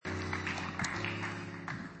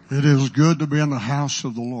It is good to be in the house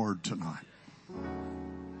of the Lord tonight.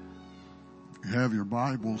 If you have your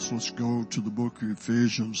Bibles, let's go to the book of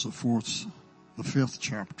Ephesians, the fifth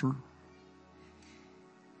chapter.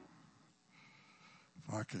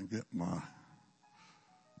 If I can get my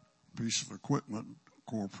piece of equipment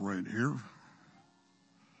incorporated here.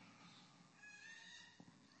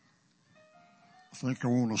 I think I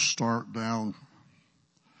want to start down.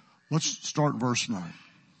 Let's start verse 9.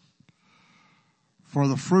 For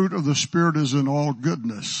the fruit of the Spirit is in all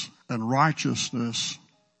goodness and righteousness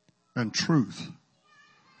and truth,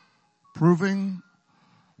 proving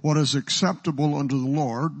what is acceptable unto the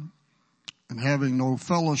Lord, and having no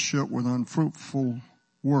fellowship with unfruitful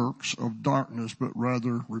works of darkness, but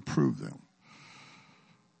rather reprove them.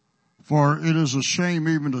 For it is a shame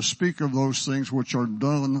even to speak of those things which are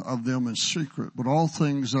done of them in secret, but all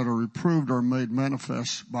things that are reproved are made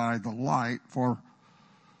manifest by the light, for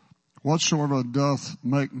whatsoever doth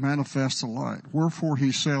make manifest the light. Wherefore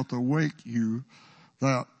he saith, awake you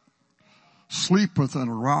that sleepeth, and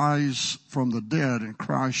arise from the dead, and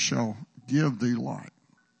Christ shall give thee light.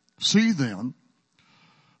 See then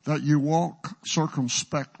that you walk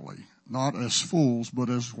circumspectly, not as fools, but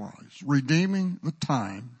as wise, redeeming the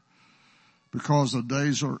time, because the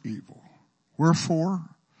days are evil. Wherefore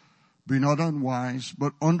be not unwise,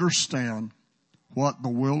 but understand what the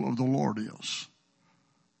will of the Lord is.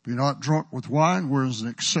 Be not drunk with wine, where is an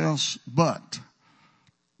excess, but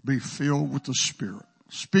be filled with the Spirit,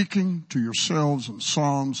 speaking to yourselves in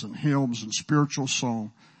psalms and hymns and spiritual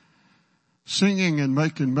song, singing and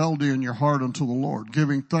making melody in your heart unto the Lord,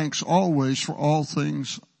 giving thanks always for all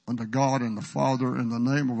things unto God and the Father in the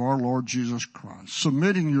name of our Lord Jesus Christ,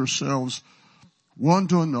 submitting yourselves one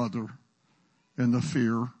to another in the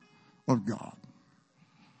fear of God.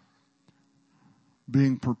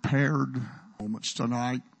 Being prepared moments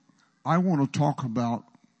tonight. I want to talk about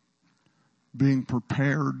being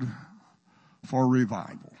prepared for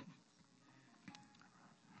revival.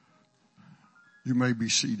 You may be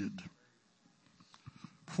seated.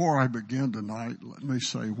 Before I begin tonight, let me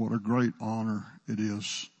say what a great honor it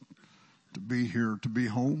is to be here, to be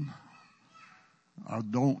home. I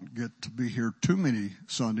don't get to be here too many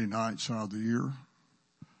Sunday nights out of the year,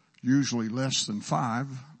 usually less than 5,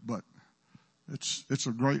 but it's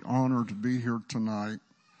a great honor to be here tonight.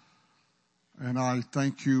 And I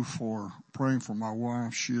thank you for praying for my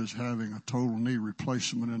wife. She is having a total knee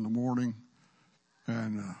replacement in the morning.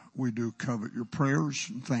 And we do covet your prayers,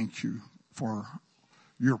 and thank you for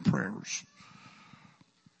your prayers.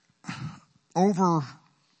 Over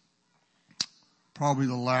probably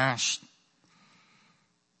the last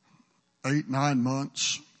 8-9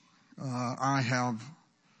 months, I have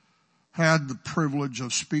had the privilege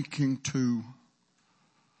of speaking to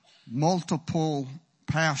multiple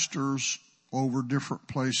pastors over different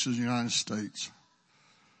places in the United States,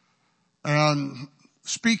 and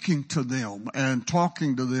speaking to them and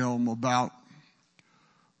talking to them about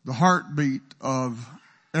the heartbeat of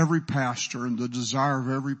every pastor and the desire of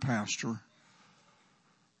every pastor.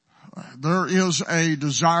 There is a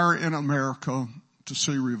desire in America to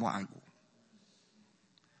see revival.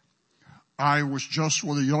 I was just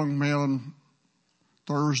with a young man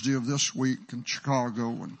Thursday of this week in Chicago,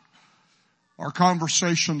 and our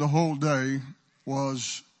conversation the whole day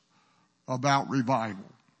was about revival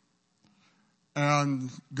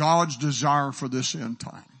and God's desire for this end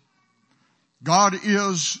time. God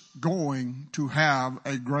is going to have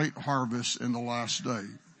a great harvest in the last day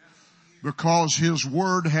because His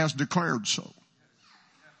Word has declared so.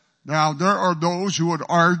 Now, there are those who would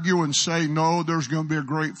argue and say, no, there's going to be a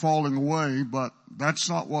great falling away, but that's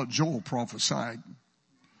not what Joel prophesied.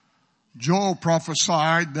 Joel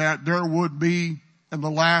prophesied that there would be in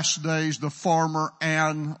the last days the former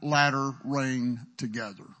and latter rain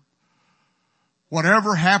together.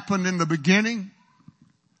 Whatever happened in the beginning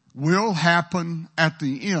will happen at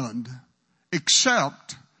the end,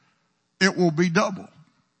 except it will be double.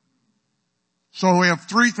 So if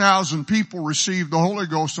 3,000 people received the Holy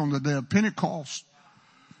Ghost on the day of Pentecost,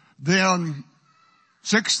 then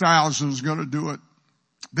 6,000 is going to do it.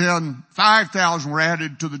 Then 5,000 were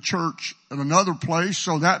added to the church in another place,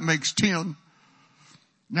 so that makes 10.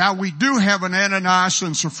 Now we do have an Ananias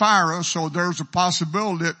and Sapphira, so there's a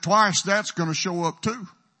possibility that twice that's going to show up too.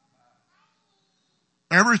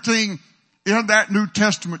 Everything in that New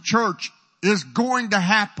Testament church is going to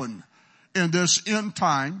happen in this end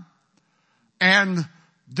time, and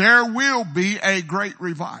there will be a great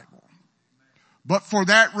revival. But for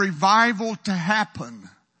that revival to happen,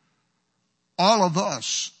 all of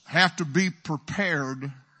us have to be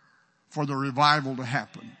prepared for the revival to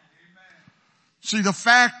happen. See, the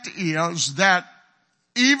fact is that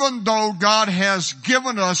even though God has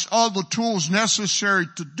given us all the tools necessary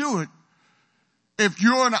to do it, if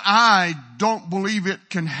you and I don't believe it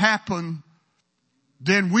can happen,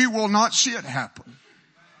 then we will not see it happen.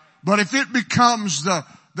 But if it becomes the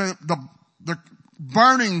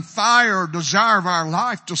burning fire desire of our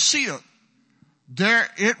life to see it,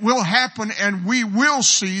 it will happen, and we will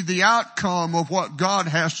see the outcome of what God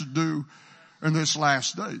has to do in this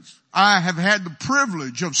last days. I have had the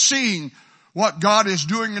privilege of seeing what God is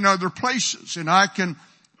doing in other places, and I can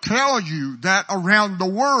tell you that around the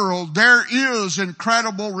world there is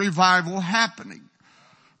incredible revival happening,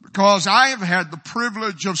 because I have had the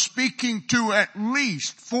privilege of speaking to at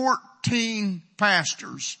least 14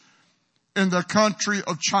 pastors in the country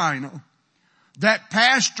of China that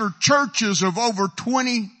pastor churches of over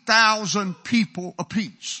 20,000 people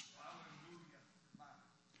apiece.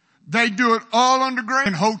 They do it all underground.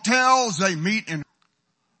 In hotels,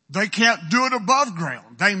 they can't do it above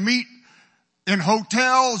ground. They meet in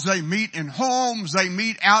hotels, they meet in homes, they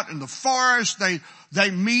meet out in the forest,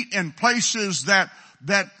 they meet in places that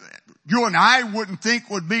you and I wouldn't think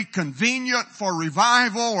would be convenient for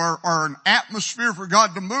revival or an atmosphere for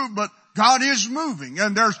God to move, but God is moving,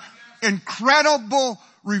 and there's incredible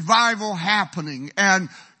revival happening, and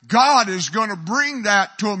God is going to bring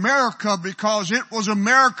that to America, because it was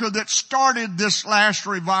America that started this last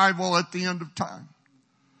revival at the end of time.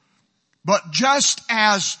 But just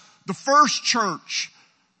as the first church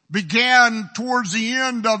began towards the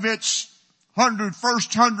end of its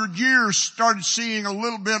first 100 years, started seeing a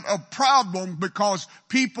little bit of problem because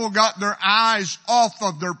people got their eyes off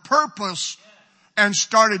of their purpose and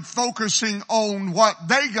started focusing on what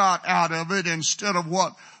they got out of it instead of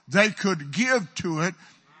what they could give to it,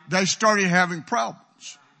 they started having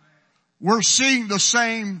problems. We're seeing the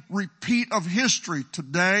same repeat of history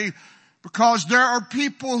today, because there are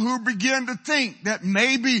people who begin to think that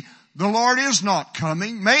maybe the Lord is not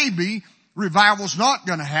coming, maybe revival's not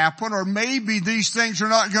going to happen, or maybe these things are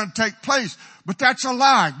not going to take place. But that's a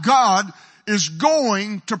lie. God is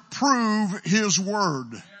going to prove His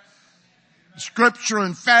word. Scripture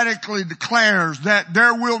emphatically declares that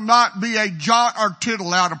there will not be a jot or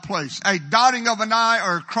tittle out of place, a dotting of an I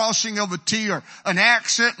or a crossing of a T or an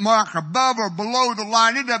accent mark above or below the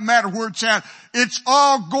line. It doesn't matter where it's at. It's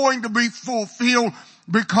all going to be fulfilled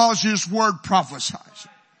because His word prophesies.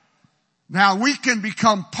 Now, we can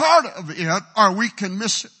become part of it, or we can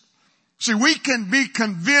miss it. See, we can be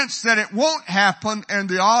convinced that it won't happen, and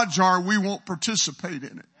the odds are we won't participate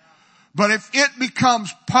in it. But if it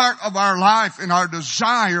becomes part of our life and our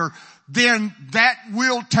desire, then that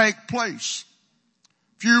will take place.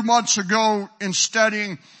 A few months ago in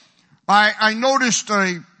studying, I noticed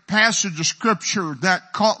a passage of scripture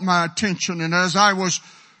that caught my attention. And as I was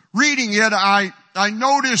reading it, I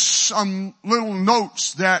noticed some little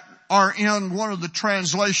notes that are in one of the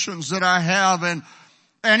translations that I have. And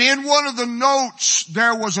in one of the notes,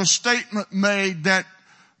 there was a statement made that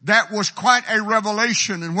was quite a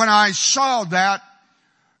revelation. And when I saw that,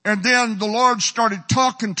 and then the Lord started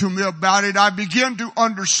talking to me about it, I began to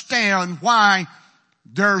understand why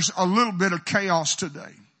there's a little bit of chaos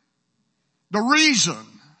today. The reason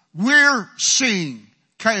we're seeing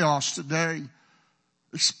chaos today,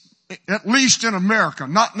 at least in America,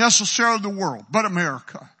 not necessarily the world, but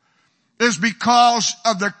America, is because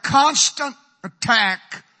of the constant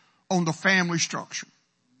attack on the family structure.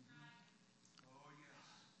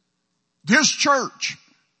 This church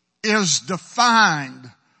is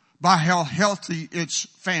defined by how healthy its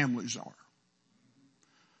families are.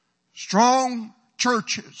 Strong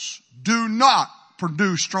churches do not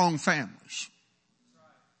produce strong families.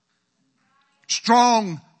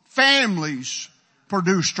 Strong families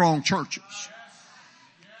produce strong churches.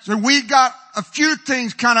 So we got a few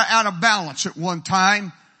things kind of out of balance at one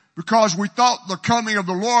time, because we thought the coming of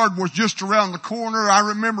the Lord was just around the corner. I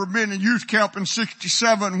remember being in youth camp in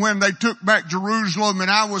 67 when they took back Jerusalem,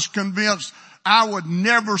 and I was convinced I would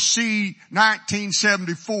never see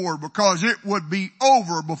 1974 because it would be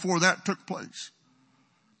over before that took place.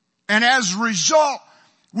 And as a result,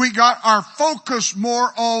 we got our focus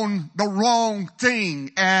more on the wrong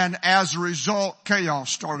thing, and as a result,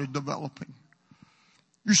 chaos started developing.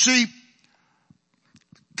 You see,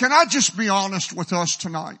 can I just be honest with us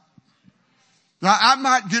tonight? Now, I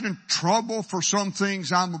might get in trouble for some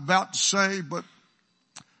things I'm about to say, but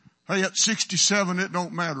hey, at 67, it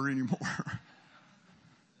don't matter anymore.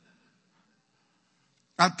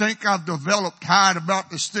 I think I've developed hide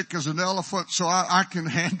about as thick as an elephant, so I can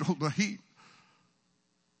handle the heat.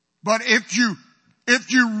 But if you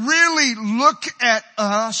really look at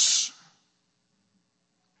us,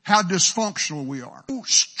 how dysfunctional we are.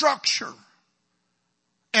 Structure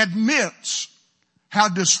admits how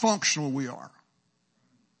dysfunctional we are.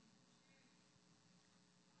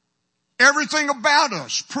 Everything about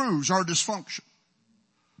us proves our dysfunction.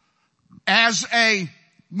 As a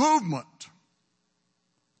movement,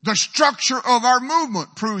 the structure of our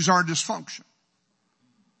movement proves our dysfunction.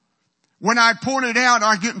 When I point it out,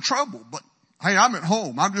 I get in trouble, but hey, I'm at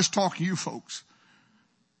home. I'm just talking to you folks.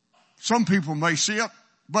 Some people may see it,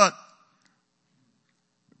 but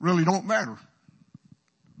really don't matter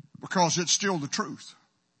because it's still the truth.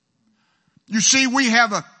 You see, we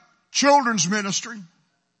have a children's ministry.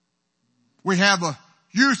 We have a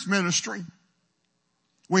youth ministry.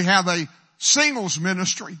 We have a singles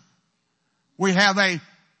ministry. We have a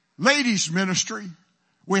ladies ministry.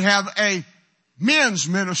 We have a men's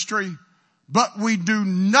ministry, but we do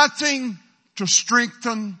nothing to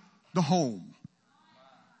strengthen the home.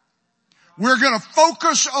 We're going to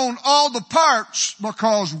focus on all the parts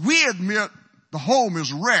because we admit the home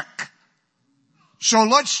is wreck. So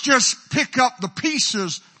let's just pick up the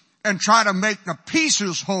pieces and try to make the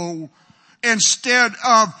pieces whole instead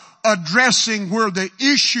of addressing where the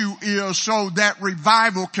issue is so that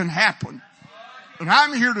revival can happen. And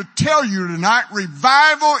I'm here to tell you tonight,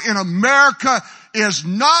 revival in America is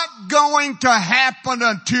not going to happen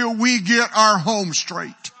until we get our home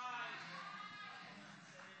straight.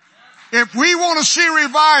 If we want to see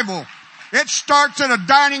revival, it starts at a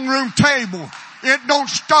dining room table. It don't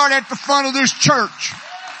start at the front of this church.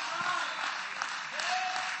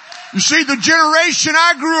 You see, the generation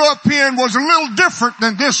I grew up in was a little different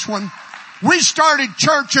than this one. We started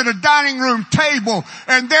church at a dining room table,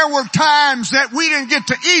 and there were times that we didn't get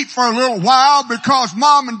to eat for a little while because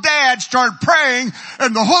mom and dad started praying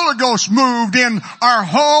and the Holy Ghost moved in our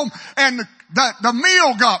home, and the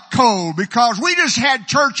meal got cold because we just had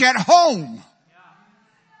church at home.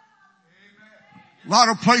 A lot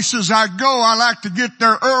of places I go, I like to get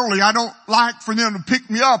there early. I don't like for them to pick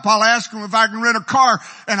me up. I'll ask them if I can rent a car.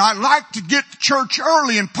 And I like to get to church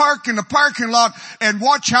early and park in the parking lot and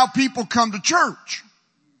watch how people come to church.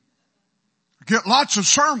 I get lots of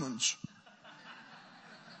sermons.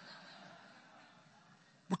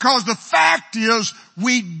 Because the fact is,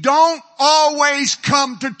 we don't always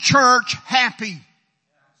come to church happy.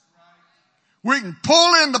 We can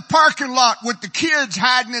pull in the parking lot with the kids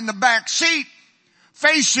hiding in the back seat,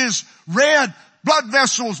 faces red, blood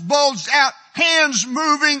vessels bulged out, hands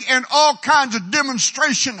moving, and all kinds of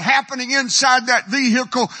demonstration happening inside that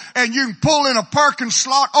vehicle, and you can pull in a parking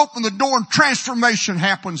slot, open the door, and transformation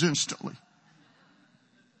happens instantly.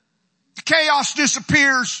 The chaos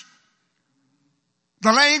disappears.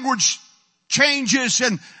 The language changes,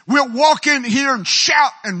 and we'll walk in here and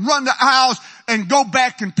shout and run the aisles and go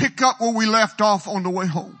back and pick up where we left off on the way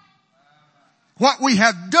home. What we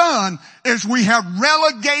have done is we have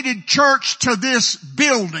relegated church to this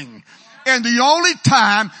building. And the only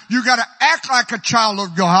time you got to act like a child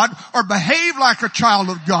of God or behave like a child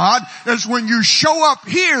of God is when you show up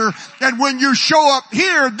here. And when you show up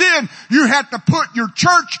here, then you have to put your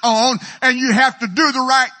church on and you have to do the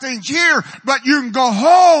right things here. But you can go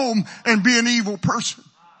home and be an evil person.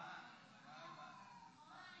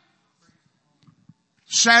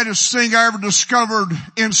 Saddest thing I ever discovered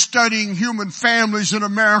in studying human families in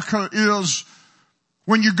America is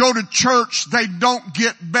when you go to church, they don't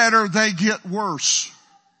get better, they get worse.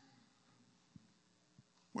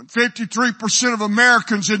 When 53% of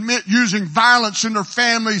Americans admit using violence in their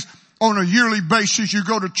families on a yearly basis, you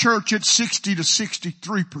go to church, it's 60 to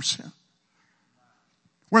 63%.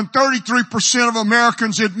 When 33% of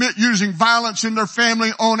Americans admit using violence in their family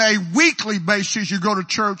on a weekly basis, you go to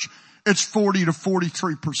church, it's 40 to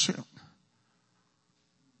 43%.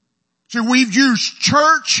 See, we've used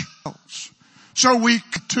church so we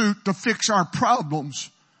to fix our problems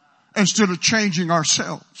instead of changing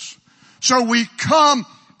ourselves. So we come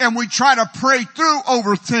and we try to pray through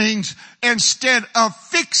over things instead of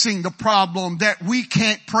fixing the problem that we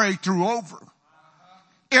can't pray through over.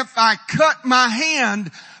 If I cut my hand,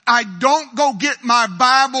 I don't go get my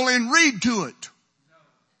Bible and read to it.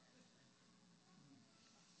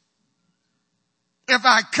 If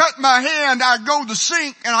I cut my hand, I go to the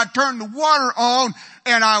sink and I turn the water on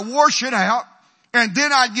and I wash it out, and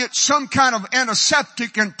then I get some kind of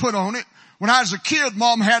antiseptic and put on it. When I was a kid,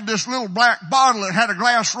 Mom had this little black bottle that had a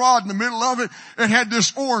glass rod in the middle of it. It had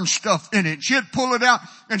this orange stuff in it. She'd pull it out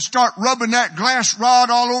and start rubbing that glass rod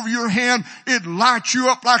all over your hand. It'd light you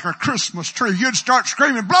up like a Christmas tree. You'd start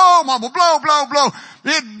screaming, blow, Mama, blow, blow, blow.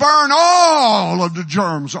 It'd burn all of the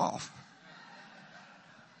germs off.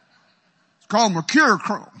 Called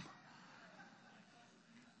mercurochrome.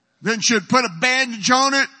 Then she'd put a bandage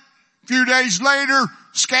on it. A few days later,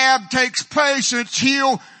 scab takes place, it's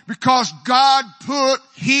healed because God put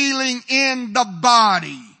healing in the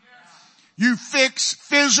body. You fix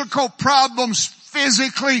physical problems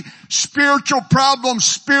physically, spiritual problems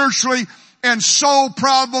spiritually, and soul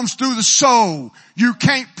problems through the soul. You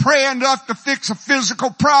can't pray enough to fix a physical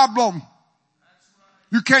problem.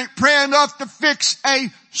 You can't pray enough to fix a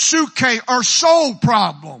suke or soul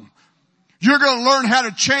problem. You're going to learn how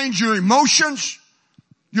to change your emotions,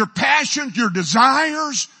 your passions, your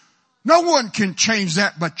desires. No one can change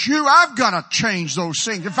that but you. I've got to change those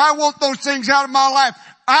things. If I want those things out of my life,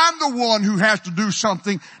 I'm the one who has to do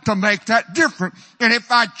something to make that different. And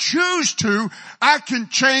if I choose to, I can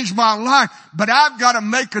change my life, but I've got to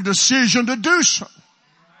make a decision to do so.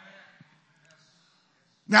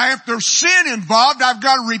 Now, if there's sin involved, I've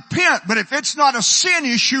got to repent. But if it's not a sin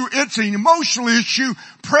issue, it's an emotional issue,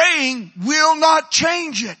 praying will not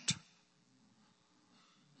change it.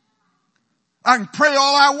 I can pray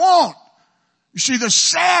all I want. You see, the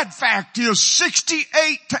sad fact is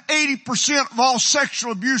 68 to 80% of all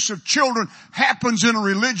sexual abuse of children happens in a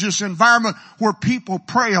religious environment where people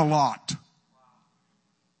pray a lot.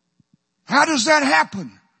 How does that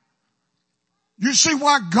happen? You see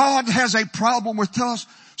why God has a problem with us?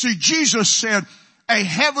 See, Jesus said a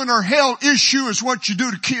heaven or hell issue is what you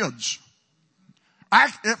do to kids.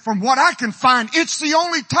 From what I can find, it's the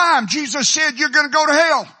only time Jesus said you're going to go to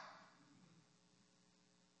hell.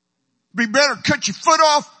 Be better cut your foot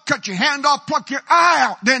off, cut your hand off, pluck your eye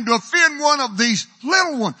out than to offend one of these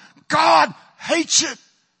little ones. God hates it.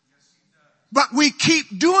 But we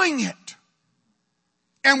keep doing it.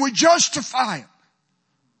 And we justify it.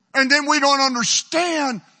 And then we don't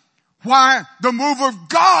understand why the move of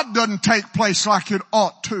God doesn't take place like it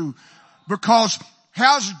ought to. Because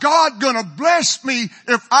how's God going to bless me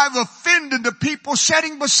if I've offended the people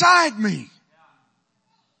sitting beside me?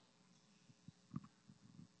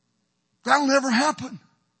 That'll never happen.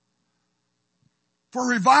 For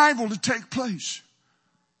revival to take place.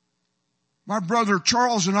 My brother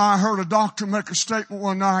Charles and I heard a doctor make a statement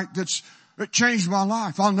one night that changed my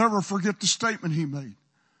life. I'll never forget the statement he made.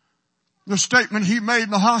 The statement he made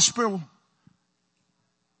in the hospital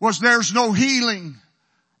was there's no healing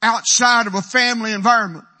outside of a family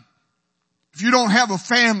environment. If you don't have a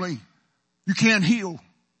family, you can't heal.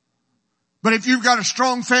 But if you've got a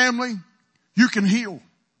strong family, you can heal.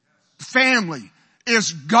 Family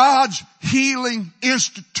is God's healing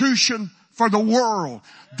institution for the world.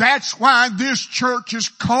 That's why this church is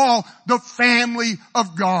called the family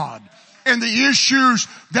of God. And the issues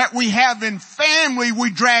that we have in family, we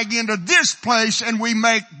drag into this place and we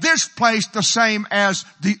make this place the same as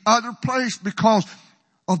the other place because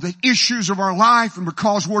of the issues of our life and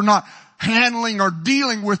because we're not handling or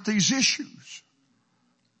dealing with these issues.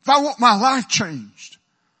 If I want my life changed,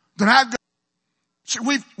 then I've got see,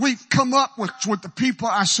 we've come up with the people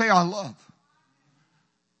I say I love.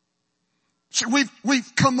 See,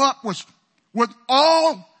 we've come up with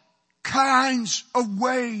all kinds of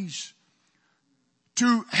ways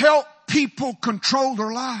to help people control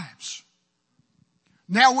their lives.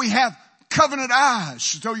 Now we have covenant eyes,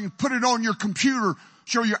 so you can put it on your computer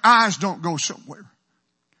so your eyes don't go somewhere.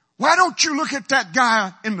 Why don't you look at that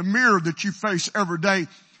guy in the mirror that you face every day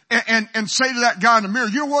and say to that guy in the mirror,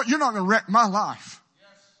 you know what, you're not going to wreck my life.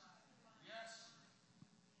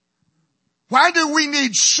 Why do we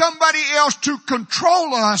need somebody else to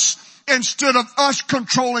control us instead of us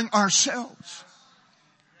controlling ourselves?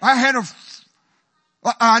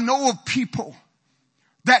 I know of people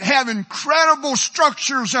that have incredible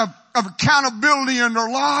structures of accountability in their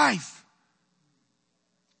life,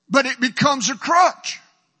 but it becomes a crutch.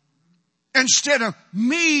 Instead of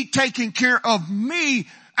me taking care of me,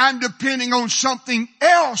 I'm depending on something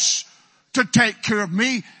else to take care of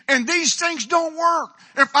me. And these things don't work.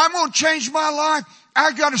 If I'm going to change my life,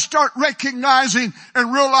 I got to start recognizing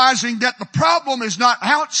and realizing that the problem is not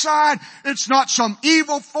outside. It's not some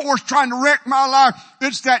evil force trying to wreck my life.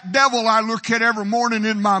 It's that devil I look at every morning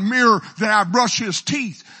in my mirror that I brush his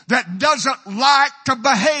teeth, that doesn't like to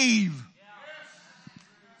behave.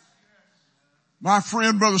 My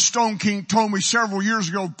friend, Brother Stone King, told me several years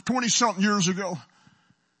ago, 20-something years ago,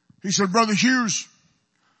 he said, Brother Hughes,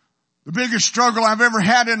 the biggest struggle I've ever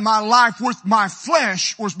had in my life with my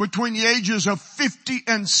flesh was between the ages of 50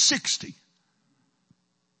 and 60.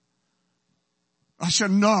 I said,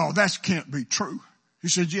 no, that can't be true. He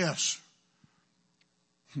said, yes.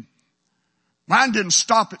 Mine didn't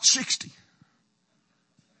stop at 60.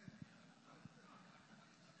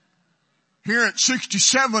 Here at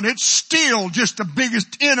 67, it's still just the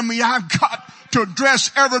biggest enemy I've got to address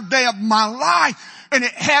every day of my life. And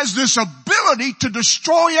it has this ability to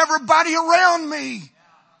destroy everybody around me.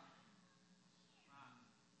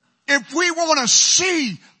 If we want to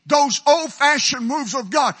see those old-fashioned moves of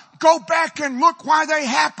God, go back and look why they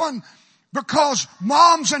happen. Because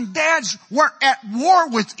moms and dads weren't at war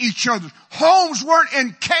with each other. Homes weren't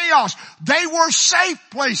in chaos. They were safe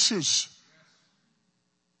places.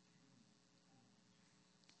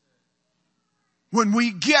 When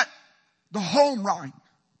we get the home right,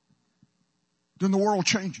 then the world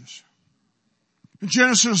changes. In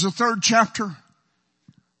Genesis, the 3rd chapter,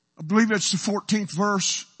 I believe it's the 14th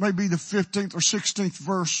verse, maybe the 15th or 16th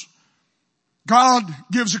verse, God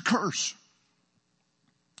gives a curse.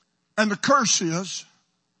 And the curse is,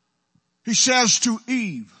 he says to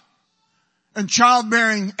Eve, in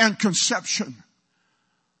childbearing and conception,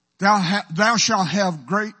 thou shalt have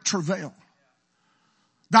great travail.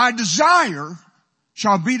 Thy desire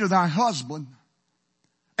shall be to thy husband,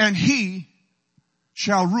 and he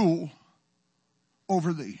shall rule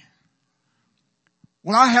over thee.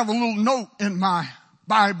 Well, I have a little note in my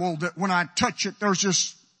Bible that when I touch it, there's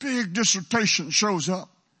this big dissertation shows up.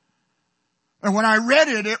 And when I read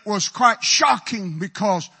it, it was quite shocking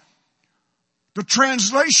because the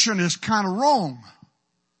translation is kind of wrong.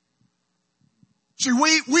 See,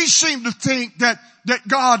 we seem to think that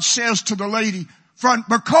God says to the lady,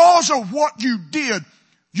 because of what you did,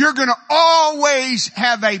 you're going to always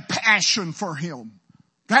have a passion for him.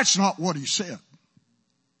 That's not what he said.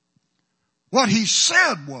 What he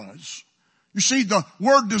said was, you see, the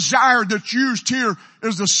word desire that's used here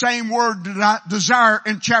is the same word desire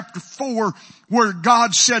in chapter 4 where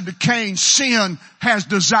God said to Cain, sin has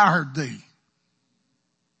desired thee.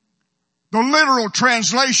 The literal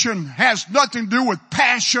translation has nothing to do with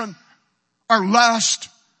passion or lust.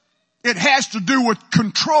 It has to do with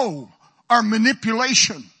control or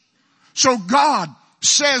manipulation. So God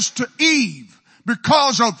says to Eve,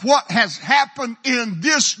 because of what has happened in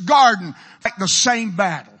this garden, like the same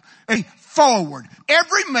battle. Forward.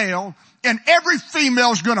 Every male and every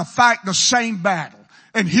female is going to fight the same battle.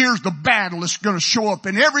 And here's the battle that's going to show up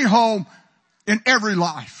in every home, in every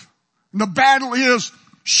life. And the battle is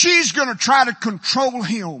she's going to try to control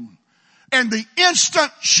him. And the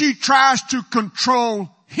instant she tries to control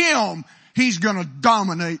him, he's going to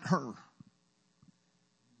dominate her.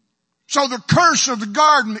 So the curse of the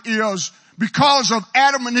garden is because of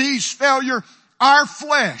Adam and Eve's failure, our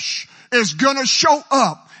flesh is going to show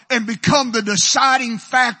up and become the deciding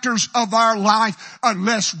factors of our life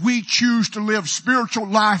unless we choose to live spiritual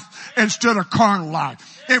life instead of carnal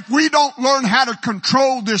life. If we don't learn how to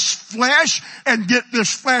control this flesh and get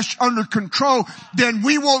this flesh under control, then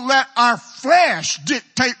we will let our flesh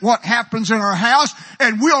dictate what happens in our house,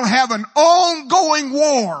 and we'll have an ongoing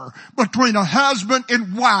war between a husband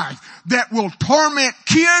and wife that will torment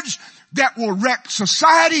kids, that will wreck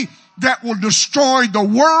society, that will destroy the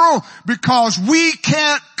world because we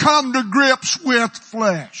can't come to grips with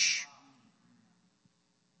flesh.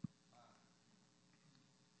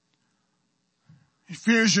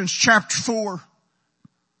 Ephesians chapter 4,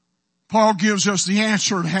 Paul gives us the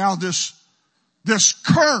answer to how this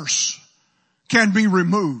curse can be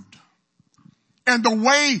removed. And the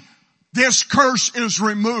way this curse is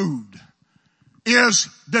removed is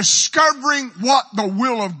discovering what the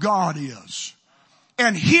will of God is.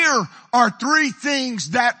 And here are 3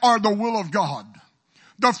 things that are the will of God.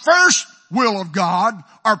 The first will of God,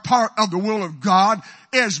 or part of the will of God,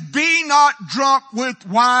 is be not drunk with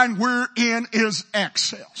wine wherein is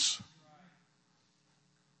excess.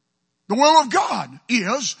 The will of God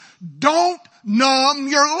is don't numb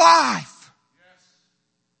your life.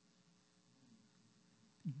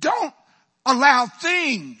 Don't allow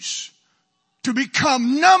things to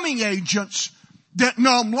become numbing agents that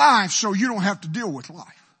numb life so you don't have to deal with life.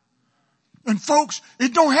 And folks,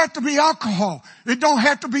 it don't have to be alcohol. It don't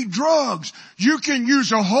have to be drugs. You can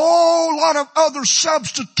use a whole lot of other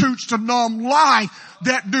substitutes to numb life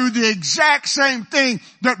that do the exact same thing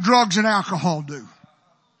that drugs and alcohol do.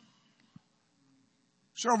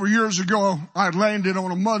 Several years ago, I landed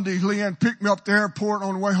on a Monday. Leanne picked me up at the airport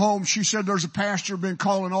on the way home. She said, there's a pastor been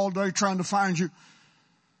calling all day trying to find you.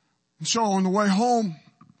 And so on the way home,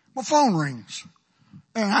 my phone rings.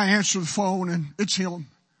 And I answer the phone and it's him.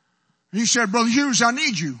 He said, Brother Hughes, I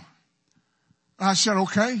need you. I said,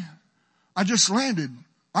 okay. I just landed.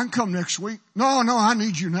 I can come next week. No, I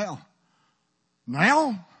need you now.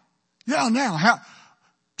 Now? Yeah, now. How?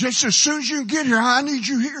 Just as soon as you can get here, I need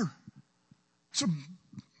you here. So,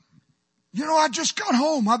 I just got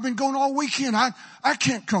home. I've been going all weekend. I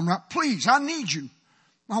can't come right. Please, I need you.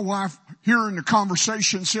 My wife, hearing the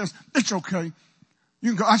conversation, says, it's okay. You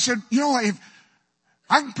can go. I said, if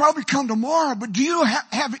I can probably come tomorrow, but do you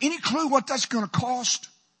have any clue what that's going to cost?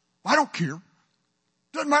 I don't care.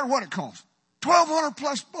 Doesn't matter what it costs.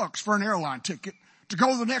 $1,200 plus for an airline ticket to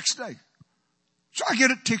go the next day. So I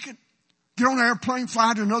get a ticket, get on an airplane,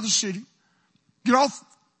 fly to another city, get off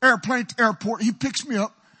airplane at the airport. He picks me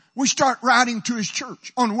up. We start riding to his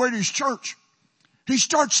church. On the way to his church, he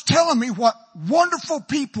starts telling me what wonderful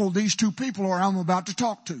people these two people are I'm about to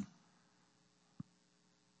talk to.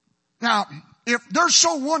 Now, if they're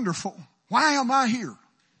so wonderful, why am I here?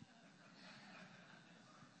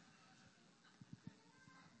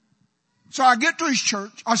 So I get to his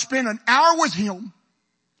church. I spend an hour with him,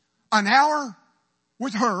 an hour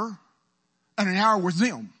with her, and an hour with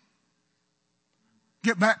them.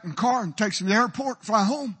 Get back in the car and takes him to the airport, fly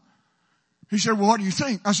home. He said, well, what do you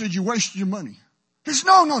think? I said, you wasted your money. He said,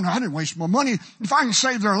 no, I didn't waste my money. If I can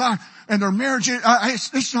save their life and their marriage,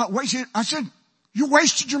 it's not wasted. I said, you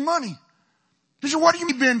wasted your money. He said, what do you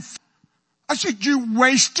mean? I said, you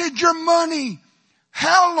wasted your money.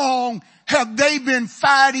 How long have they been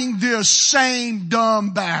fighting this same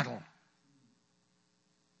dumb battle?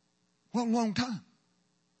 Well, a long time.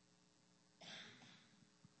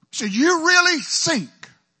 He said, you really think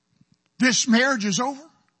this marriage is over?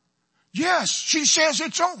 Yes, she says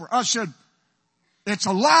it's over. I said, it's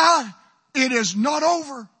a lie. It is not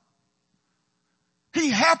over. He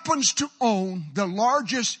happens to own the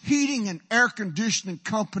largest heating and air conditioning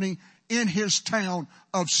company in his town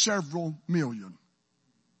of several million.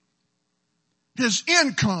 His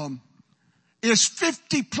income is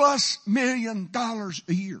 $50+ million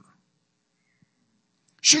a year.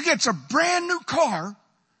 She gets a brand new car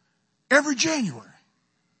every January.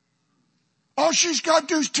 All she's got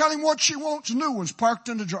to do is tell him what she wants. New ones parked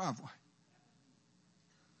in the driveway.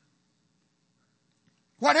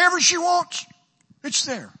 Whatever she wants, it's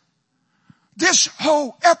there. This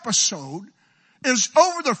whole episode is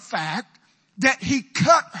over the fact that he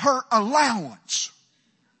cut her allowance.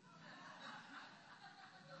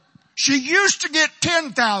 She used to get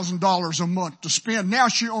 $10,000 a month to spend. Now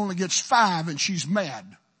she only gets $5,000 and she's mad.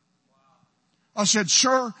 I said,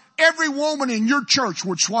 sir, every woman in your church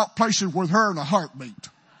would swap places with her in a heartbeat.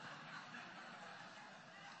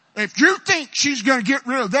 If you think she's going to get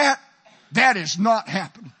rid of that, that is not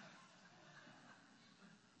happening.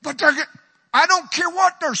 But I don't care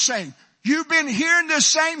what they're saying. You've been hearing this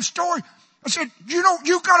same story. I said, you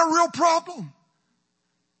got a real problem.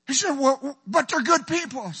 He said, well, but they're good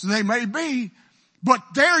people. I said, they may be, but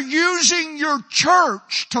they're using your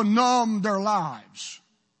church to numb their lives.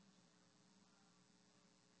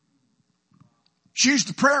 She's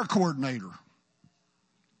the prayer coordinator.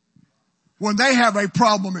 When they have a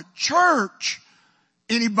problem at church,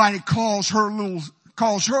 anybody calls her,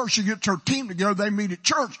 she gets her team together, they meet at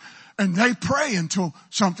church, and they pray until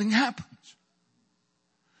something happens.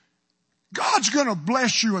 God's gonna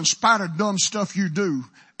bless you in spite of dumb stuff you do,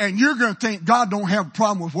 and you're gonna think God don't have a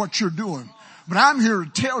problem with what you're doing. But I'm here to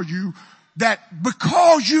tell you that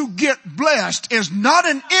because you get blessed is not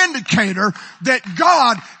an indicator that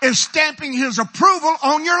God is stamping His approval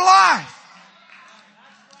on your life.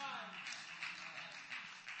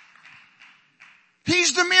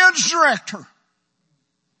 He's the men's director.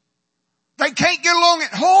 They can't get along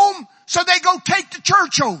at home, so they go take the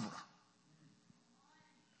church over.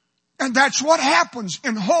 And that's what happens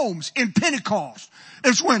in homes in Pentecost.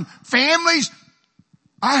 It's when families,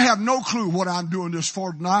 I have no clue what I'm doing this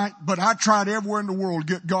for tonight, but I tried everywhere in the world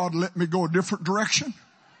to get God to let me go a different direction.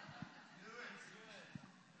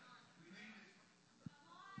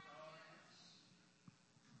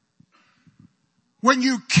 When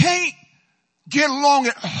you can't get along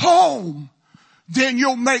at home, then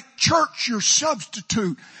you'll make church your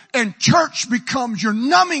substitute, and church becomes your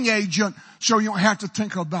numbing agent so you don't have to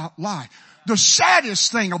think about life. The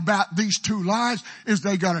saddest thing about these two lives is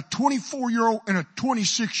they got a 24-year-old and a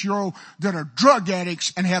 26-year-old that are drug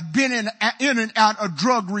addicts and have been in and out of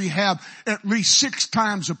drug rehab at least 6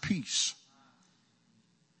 times apiece.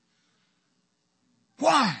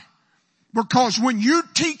 Why? Because when you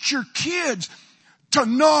teach your kids to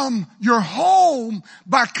numb your home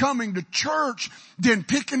by coming to church, then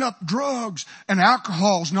picking up drugs and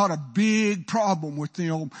alcohol is not a big problem with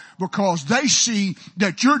them, because they see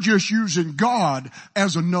that you're just using God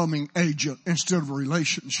as a numbing agent instead of a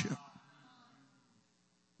relationship.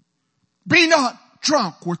 Be not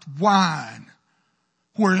drunk with wine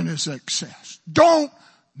wherein is excess. Don't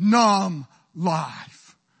numb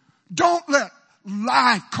life. Don't let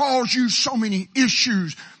life cause you so many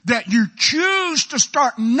issues that you choose to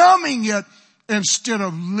start numbing it instead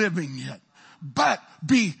of living it. But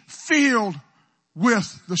be filled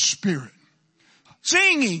with the Spirit.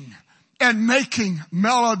 Singing and making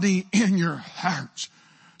melody in your hearts.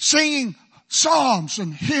 Singing psalms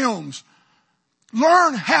and hymns.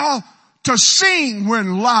 Learn how to sing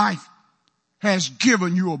when life has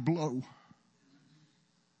given you a blow.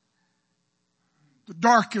 The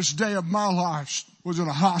darkest day of my life was in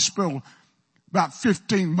a hospital about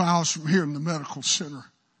 15 miles from here in the medical center.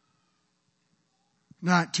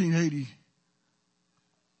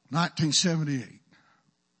 1978.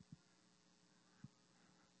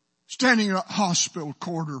 Standing in a hospital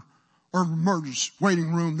corridor or emergency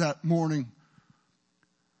waiting room that morning.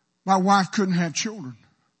 My wife couldn't have children.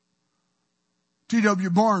 T.W.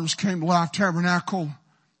 Barnes came to Life Tabernacle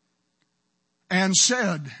and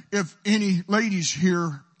said, if any ladies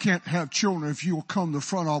here can't have children, if you will come to the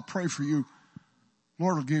front, I'll pray for you.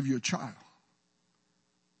 Lord will give you a child.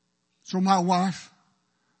 So my wife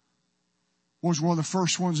was one of the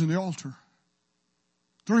first ones in the altar.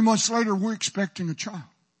 3 months later, we're expecting a child.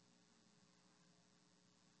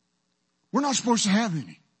 We're not supposed to have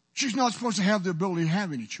any. She's not supposed to have the ability to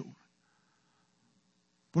have any children.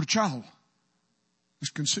 But a child is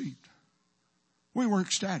conceived. We were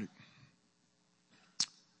ecstatic.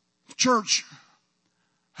 The church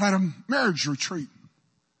had a marriage retreat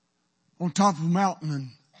on top of a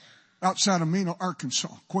mountain outside of Mena,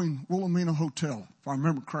 Arkansas, Queen Wilhelmina Hotel, if I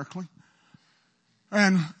remember correctly.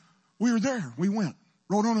 And we were there. We went,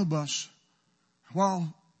 rode on a bus.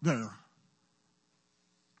 While there,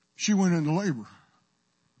 she went into labor.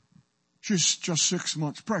 She's just 6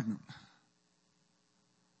 months pregnant.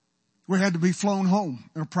 We had to be flown home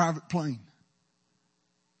in a private plane.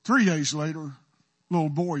 3 days later, little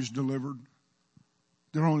boys delivered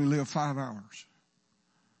that only lived 5 hours.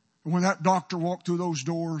 And when that doctor walked through those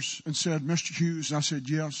doors and said, Mr. Hughes, and I said,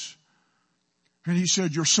 yes. And he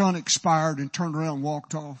said, your son expired, and turned around and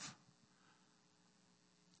walked off.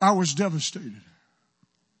 I was devastated.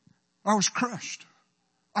 I was crushed.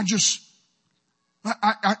 I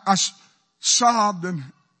sobbed and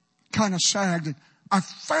kind of sagged, and I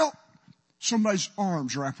felt somebody's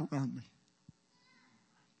arms wrap around me.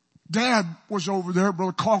 Dad was over there.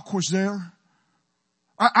 Brother Calk was there.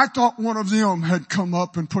 I thought one of them had come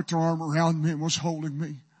up and put their arm around me and was holding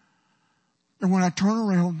me. And when I turn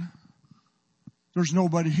around, there's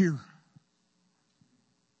nobody here.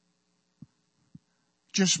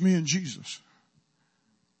 Just me and Jesus.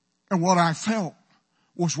 And what I felt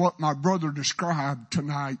was what my brother described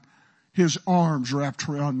tonight. His arms wrapped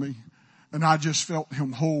around me. And I just felt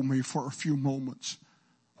him hold me for a few moments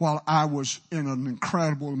while I was in an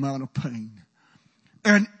incredible amount of pain.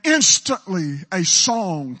 And instantly a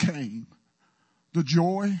song came. The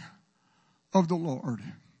joy of the Lord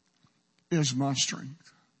is my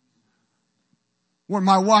strength. When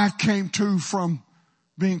my wife came to from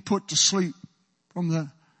being put to sleep from the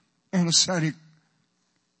anesthetic,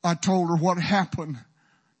 I told her what happened.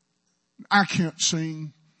 I can't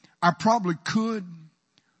sing. I probably could,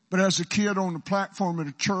 but as a kid on the platform at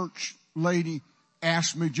a church, lady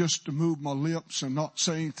asked me just to move my lips and not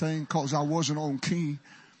say anything because I wasn't on key.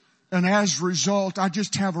 And as a result, I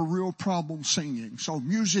just have a real problem singing. So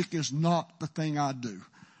music is not the thing I do.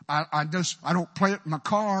 I don't play it in my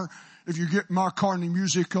car. If you get in my car and the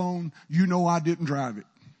music on, you know I didn't drive it.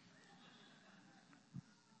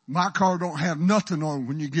 My car don't have nothing on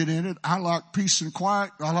when you get in it. I like peace and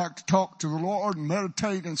quiet. I like to talk to the Lord and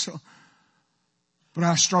meditate and so. But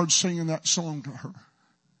I started singing that song to her.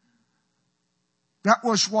 That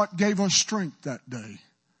was what gave us strength that day.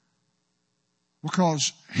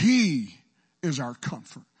 Because He is our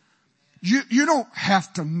comfort. You don't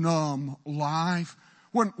have to numb life.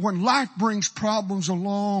 When life brings problems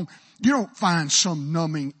along, you don't find some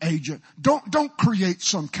numbing agent. Don't create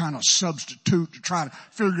some kind of substitute to try to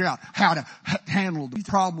figure out how to handle the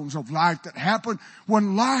problems of life that happen.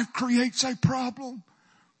 When life creates a problem,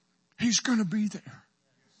 He's going to be there.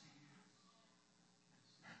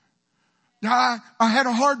 Now, I had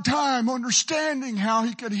a hard time understanding how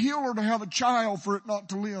He could heal her to have a child for it not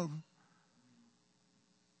to live.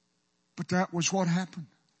 But that was what happened.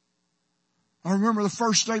 I remember the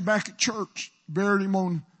first day back at church, buried him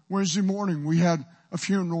on Wednesday morning. We had a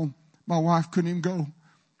funeral. My wife couldn't even go.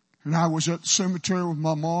 And I was at the cemetery with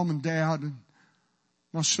my mom and dad and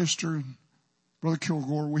my sister and Brother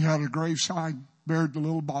Kilgore. We had a graveside, buried the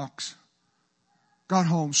little box. Got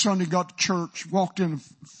home. Sunday got to church, walked in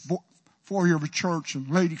the foyer of a church, and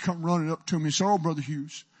a lady come running up to me and said, oh, Brother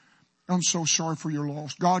Hughes, I'm so sorry for your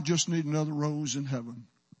loss. God just needs another rose in heaven.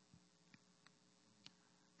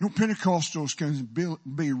 You know, Pentecostals can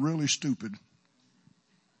be really stupid.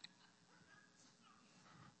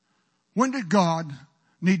 When did God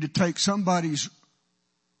need to take somebody's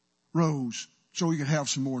rose so He could have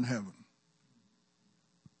some more in heaven?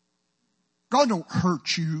 God don't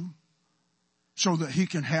hurt you so that He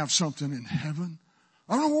can have something in heaven.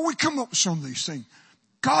 I don't know where we come up with some of these things.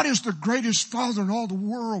 God is the greatest Father in all the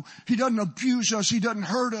world. He doesn't abuse us. He doesn't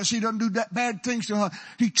hurt us. He doesn't do that bad things to us.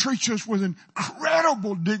 He treats us with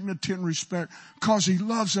incredible dignity and respect because He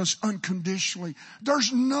loves us unconditionally.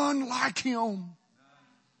 There's none like Him.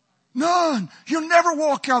 None. You'll never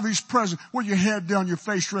walk out of His presence with your head down, your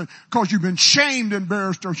face red, because you've been shamed,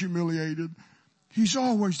 embarrassed, or humiliated. He's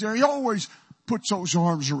always there. He always puts those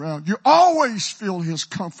arms around you. Always feel His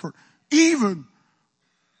comfort, even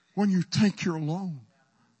when you think you're alone.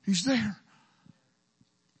 He's there.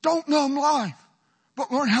 Don't numb life,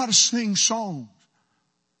 but learn how to sing songs.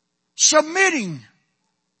 Submitting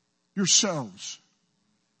yourselves.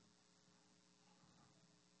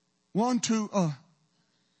 Is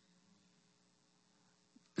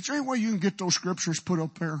there any way you can get those scriptures put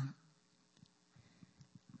up there?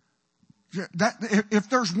 If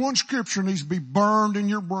there's one scripture that needs to be burned in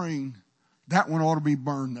your brain, that one ought to be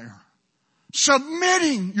burned there.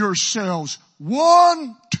 Submitting yourselves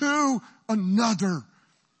one to another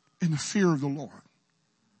in the fear of the Lord.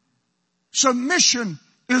 Submission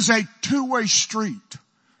is a two-way street.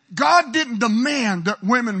 God didn't demand that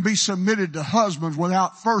women be submitted to husbands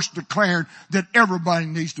without first declaring that everybody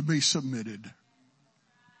needs to be submitted.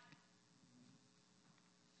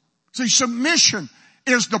 See, submission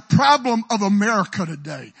is the problem of America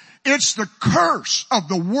today. It's the curse of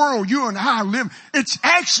the world you and I live. It's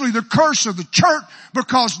actually the curse of the church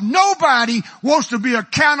because nobody wants to be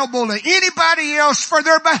accountable to anybody else for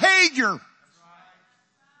their behavior.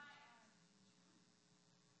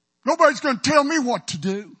 Nobody's going to tell me what to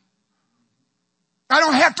do. I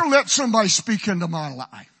don't have to let somebody speak into my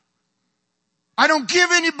life. I don't give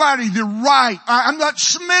anybody the right. I'm not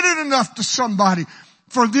submitted enough to somebody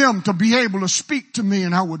for them to be able to speak to me,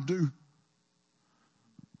 and I would do.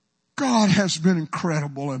 God has been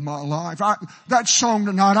incredible in my life. That song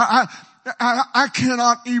tonight, I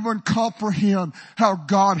cannot even comprehend how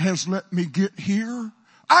God has let me get here.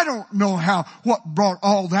 I don't know what brought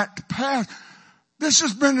all that to pass. This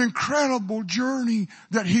has been an incredible journey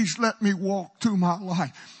that He's let me walk through my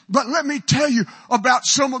life. But let me tell you about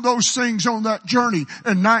some of those things on that journey.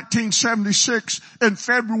 In 1976, in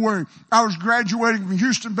February, I was graduating from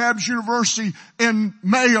Houston Baptist University in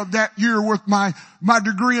May of that year with my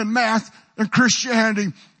degree in math and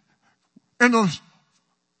Christianity. In the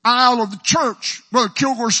aisle of the church, Brother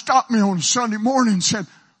Kilgore stopped me on a Sunday morning and said,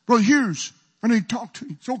 "Brother Hughes, I need to talk to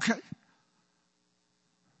you." It's okay.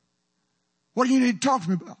 "What do you need to talk to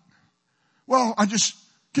me about?" "Well,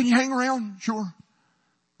 can you hang around?" "Sure."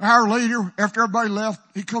 An hour later, after everybody left,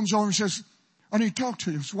 he comes over and says, "I need to talk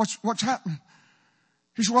to you." So what's happening?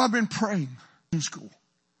 He said, "Well, I've been praying in school.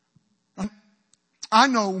 I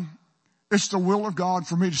know it's the will of God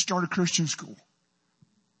for me to start a Christian school."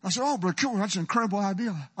 I said, "Oh, Brother Kilgore, that's an incredible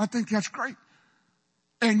idea. I think that's great.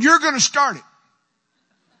 And you're going to start it."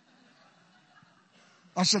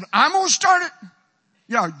 I said, "I'm going to start it?"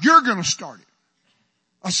 "Yeah, you're going to start it."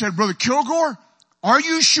 I said, "Brother Kilgore, are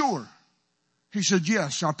you sure?" He said,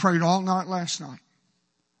 "Yes, I prayed all night last night.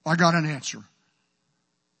 I got an answer."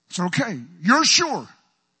 I said, "Okay, you're sure?"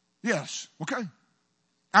 "Yes." "Okay."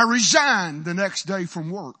 I resigned the next day from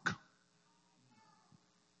work.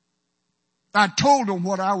 I told him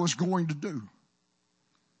what I was going to do.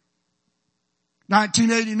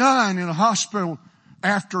 1989 in a hospital,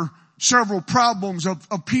 after several problems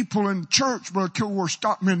of people in church, Brother Kilgore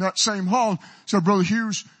stopped me in that same hall and said, "Brother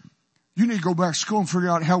Hughes, you need to go back to school and figure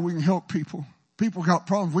out how we can help people. People got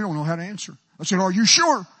problems we don't know how to answer." I said, "Are you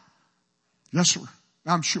sure?" "Yes, sir.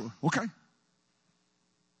 I'm sure." "Okay."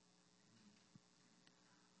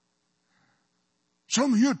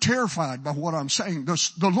 Some of you are terrified by what I'm saying.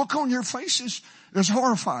 The look on your faces is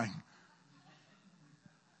horrifying.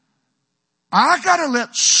 I gotta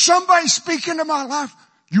let somebody speak into my life.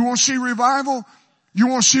 You want to see revival? You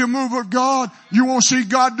want to see a move of God? You want to see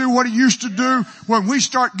God do what He used to do? When we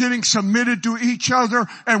start getting submitted to each other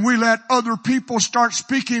and we let other people start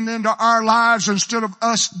speaking into our lives instead of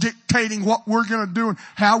us dictating what we're going to do and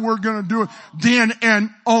how we're going to do it, then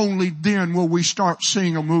and only then will we start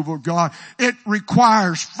seeing a move of God. It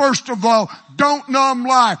requires, first of all, don't numb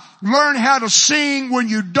life. Learn how to sing when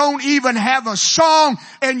you don't even have a song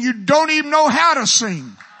and you don't even know how to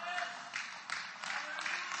sing.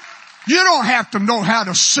 You don't have to know how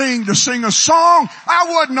to sing a song. I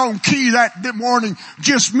wasn't on key that morning,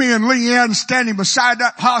 just me and Leanne standing beside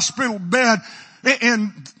that hospital bed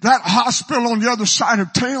in that hospital on the other side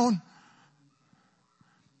of town.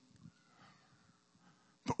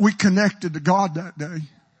 But we connected to God that day.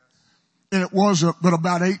 And it wasn't but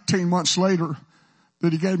about 18 months later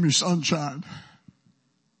that He gave me sunshine.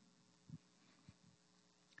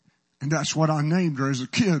 And that's what I named her as a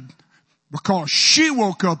kid, because she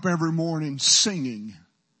woke up every morning singing.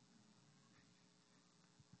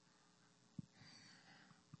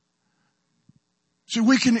 See,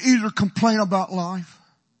 we can either complain about life,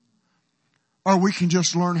 or we can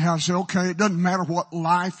just learn how to say, okay, it doesn't matter what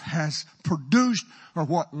life has produced or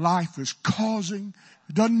what life is causing.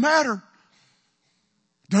 It doesn't matter.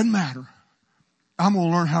 It doesn't matter. I'm going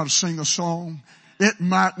to learn how to sing a song. It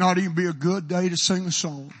might not even be a good day to sing a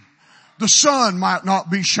song. The sun might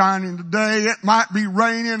not be shining today. It might be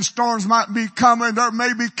raining. Storms might be coming. There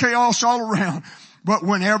may be chaos all around. But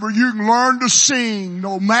whenever you can learn to sing,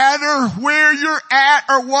 no matter where you're at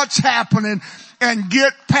or what's happening, and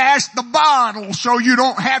get past the bottle so you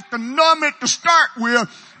don't have to numb it to start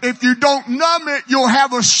with. If you don't numb it, you'll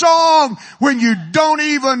have a song when you don't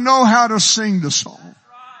even know how to sing the song.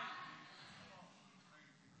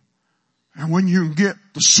 And when you get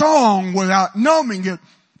the song without numbing it,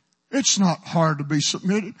 it's not hard to be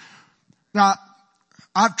submitted. Now,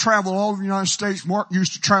 I've traveled all over the United States. Mark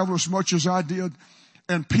used to travel as much as I did.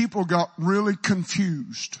 And people got really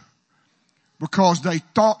confused because they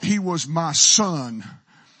thought he was my son.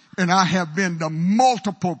 And I have been to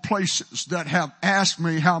multiple places that have asked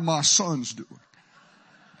me how my son's doing.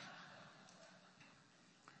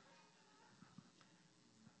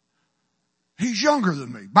 He's younger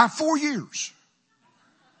than me by 4 years.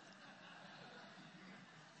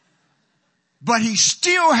 But he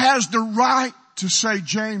still has the right to say,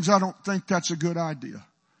 James, I don't think that's a good idea.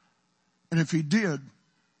 And if he did,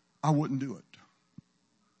 I wouldn't do it.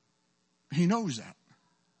 He knows that.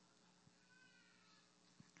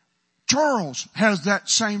 Charles has that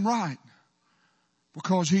same right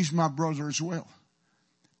because he's my brother as well.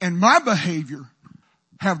 And my behavior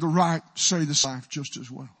have the right to say this life just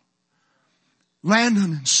as well.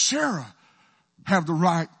 Landon and Sarah have the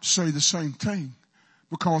right to say the same thing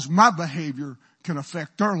because my behavior can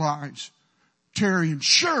affect their lives. Terry and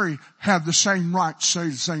Sherry have the same right to say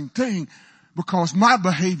the same thing because my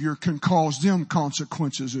behavior can cause them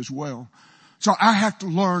consequences as well. So I have to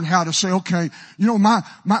learn how to say, okay, you know,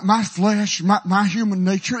 my flesh, my human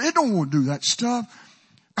nature, it don't want to do that stuff.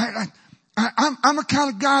 I'm a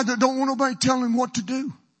kind of guy that don't want nobody telling him what to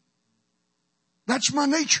do. That's my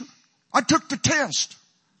nature. I took the test.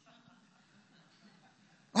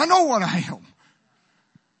 I know what I am.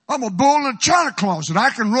 I'm a bull in a china closet. I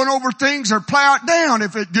can run over things or plow it down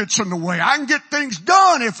if it gets in the way. I can get things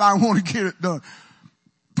done if I want to get it done.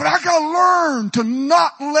 But I got to learn to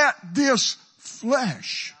not let this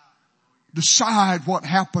flesh decide what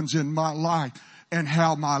happens in my life and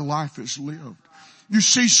how my life is lived. You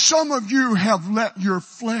see, some of you have let your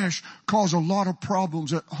flesh cause a lot of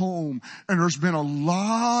problems at home, and there's been a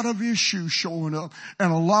lot of issues showing up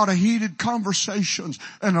and a lot of heated conversations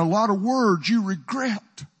and a lot of words you regret.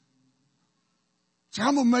 See,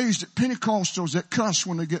 I'm amazed at Pentecostals that cuss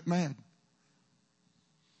when they get mad.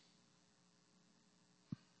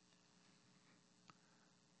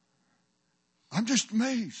 I'm just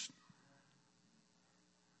amazed.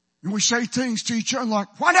 And we say things to each other like,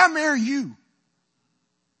 why'd I marry you?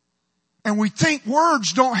 And we think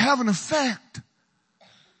words don't have an effect.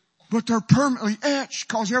 But they're permanently etched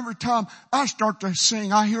because every time I start to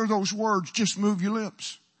sing, I hear those words, just move your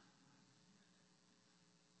lips.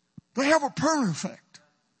 They have a permanent effect.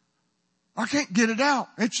 I can't get it out.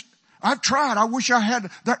 I've tried. I wish I had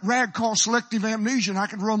that rag called selective amnesia and I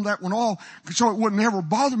could run that one off so it wouldn't ever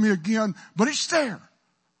bother me again, but it's there.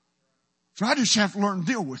 So I just have to learn to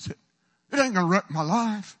deal with it. It ain't going to wreck my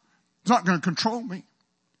life. It's not going to control me.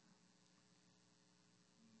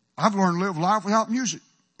 I've learned to live life without music.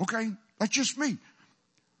 Okay? That's just me.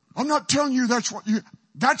 I'm not telling you that's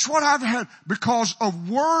what I've had because of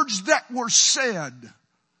words that were said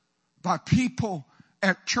by people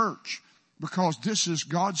at church. Because this is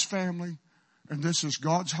God's family and this is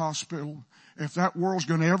God's hospital. If that world's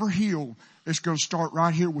going to ever heal, it's going to start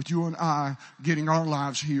right here with you and I getting our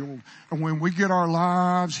lives healed. And when we get our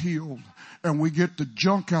lives healed and we get the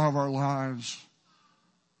junk out of our lives,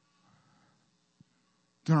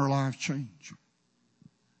 then our lives change.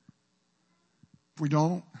 If we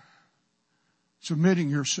don't, submitting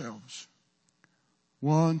yourselves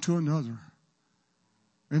one to another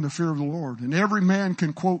in the fear of the Lord. And every man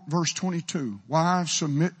can quote verse 22. Wives,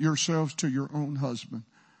 submit yourselves to your own husband.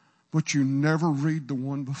 But you never read the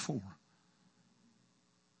one before.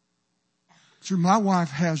 So my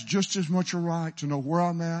wife has just as much a right to know where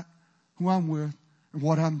I'm at, who I'm with, and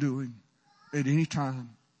what I'm doing at any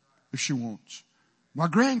time if she wants. My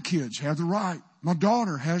grandkids have the right. My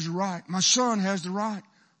daughter has the right. My son has the right.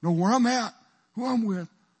 Know where I'm at, who I'm with,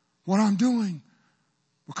 what I'm doing.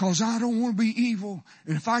 Because I don't want to be evil.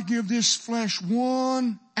 And if I give this flesh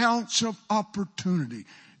 1 ounce of opportunity,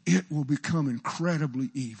 it will become incredibly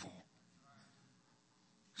evil.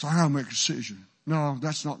 So I got to make a decision. No,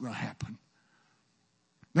 that's not going to happen.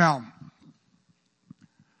 Now,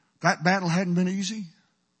 that battle hadn't been easy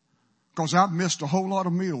because I've missed a whole lot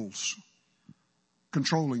of meals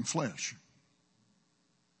controlling flesh.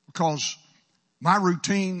 Because my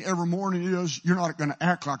routine every morning is, you're not going to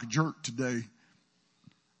act like a jerk today.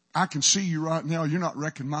 I can see you right now. You're not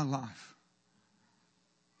wrecking my life.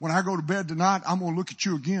 When I go to bed tonight, I'm going to look at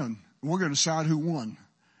you again. And we're going to decide who won.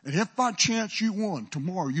 And if by chance you won,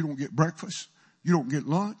 tomorrow you don't get breakfast, you don't get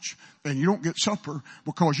lunch, and you don't get supper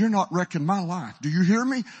because you're not wrecking my life. Do you hear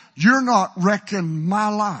me? You're not wrecking my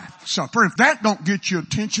life. Supper. If that don't get you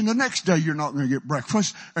attention, the next day you're not going to get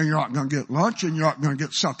breakfast, and you're not going to get lunch, and you're not going to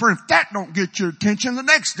get supper. If that don't get your attention, the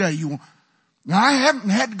next day you won't. Now I haven't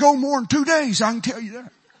had to go more than 2 days, I can tell you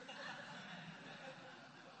that.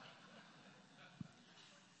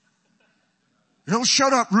 It'll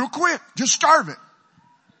shut up real quick. Just starve it.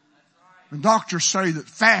 And doctors say that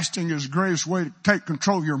fasting is the greatest way to take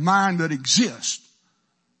control of your mind that exists.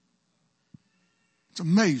 It's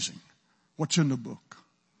amazing what's in the book.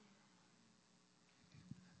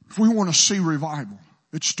 If we want to see revival,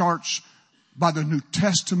 it starts by the New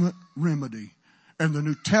Testament remedy. And the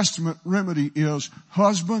New Testament remedy is,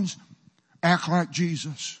 husbands, act like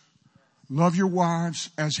Jesus. Love your wives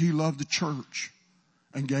as he loved the church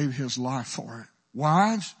and gave his life for it.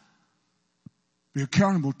 Wives, be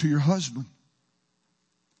accountable to your husband.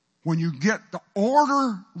 When you get the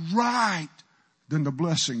order right, then the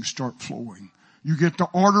blessings start flowing. You get the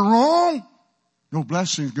order wrong, no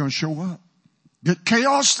blessing's going to show up. Get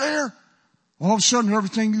chaos there, all of a sudden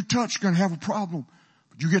everything you touch is going to have a problem.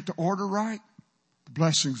 But you get the order right, the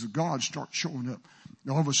blessings of God start showing up.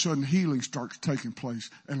 And all of a sudden healing starts taking place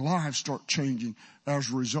and lives start changing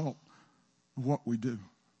as a result of what we do.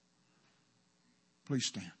 Please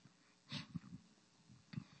stand.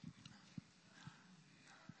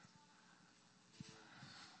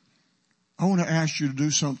 I want to ask you to do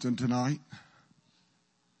something tonight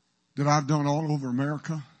that I've done all over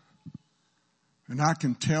America. And I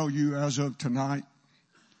can tell you as of tonight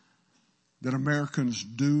that Americans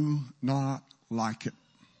do not like it.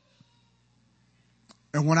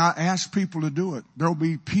 And when I ask people to do it, there'll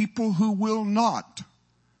be people who will not,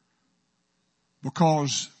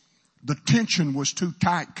 because the tension was too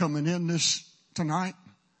tight coming in this tonight.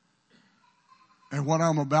 And what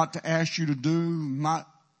I'm about to ask you to do might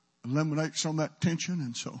eliminate some of that tension.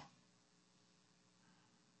 And so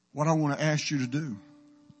what I want to ask you to do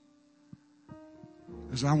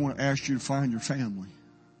is I want to ask you to find your family.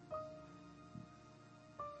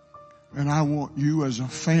 And I want you as a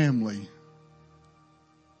family,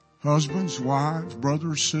 husbands, wives,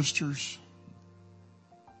 brothers, sisters,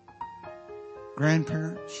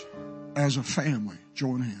 grandparents, as a family,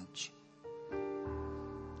 join hands.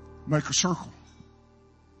 Make a circle.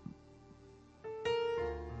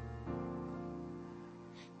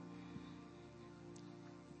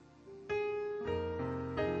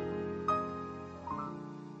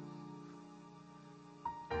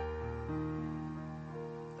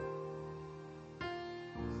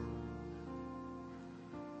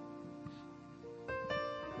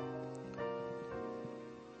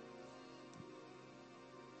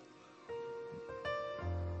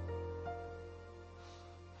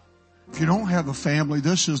 If you don't have a family,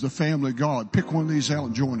 this is the family of God. Pick one of these out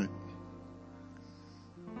and join it.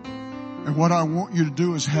 And what I want you to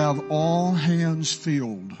do is have all hands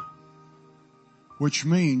filled, which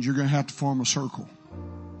means you're going to have to form a circle.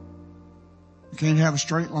 You can't have a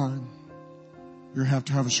straight line. You're going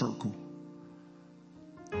to have a circle.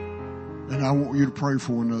 And I want you to pray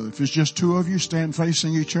for one another. If it's just two of you, stand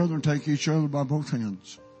facing each other and take each other by both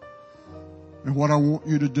hands. And what I want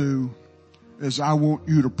you to do is I want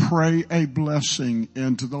you to pray a blessing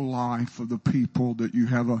into the life of the people that you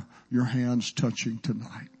have your hands touching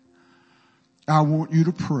tonight. I want you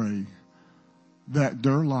to pray that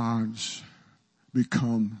their lives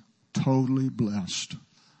become totally blessed.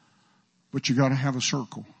 But you got to have a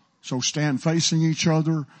circle. So stand facing each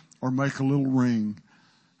other or make a little ring.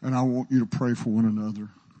 And I want you to pray for one another.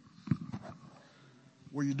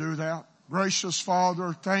 Will you do that? Gracious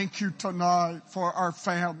Father, thank you tonight for our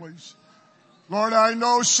families. Lord, I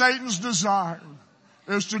know Satan's desire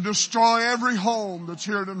is to destroy every home that's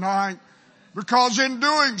here tonight, because in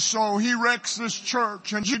doing so, he wrecks this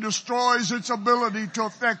church and he destroys its ability to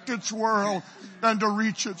affect its world and to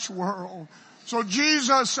reach its world. So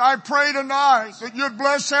Jesus, I pray tonight that you'd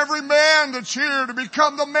bless every man that's here to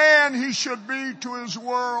become the man he should be to his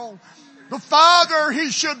world. The father he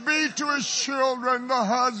should be to his children. The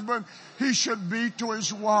husband he should be to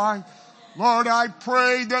his wife. Lord, I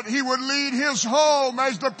pray that he would lead his home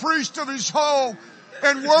as the priest of his home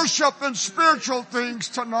and worship and spiritual things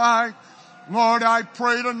tonight. Lord, I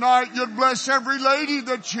pray tonight you'd bless every lady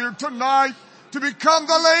that's here tonight to become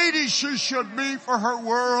the lady she should be for her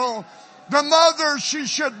world, the mother she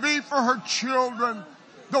should be for her children,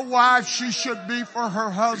 the wife she should be for her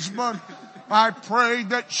husband. I pray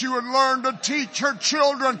that she would learn to teach her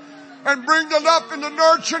children and bring them up in the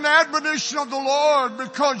nurture and admonition of the Lord,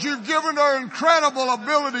 because you've given her incredible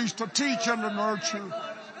abilities to teach and to nurture.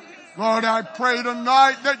 Lord, I pray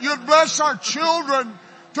tonight that you'd bless our children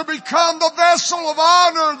to become the vessel of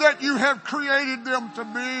honor that you have created them to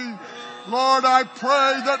be. Lord, I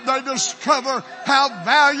pray that they discover how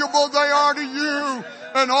valuable they are to you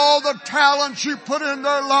and all the talents you put in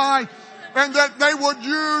their life, and that they would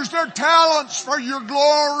use their talents for your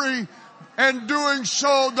glory, and doing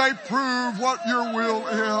so they prove what your will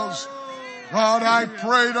is. God, I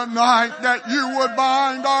pray tonight that you would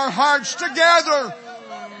bind our hearts together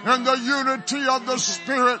in the unity of the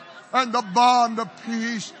Spirit and the bond of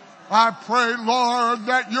peace. I pray, Lord,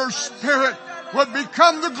 that your Spirit would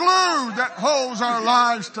become the glue that holds our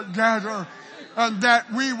lives together, and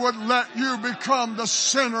that we would let you become the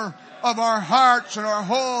center of our hearts and our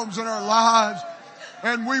homes and our lives.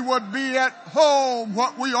 And we would be at home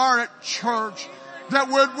what we are at church. That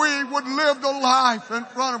we would live the life in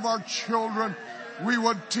front of our children. We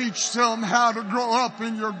would teach them how to grow up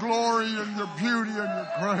in your glory and your beauty and your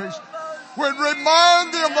grace. We'd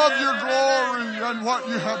remind them of your glory and what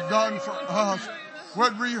you have done for us.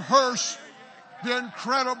 We'd rehearse the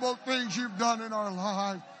incredible things you've done in our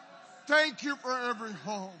life. Thank you for every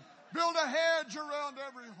home. Build a hedge around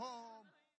every home.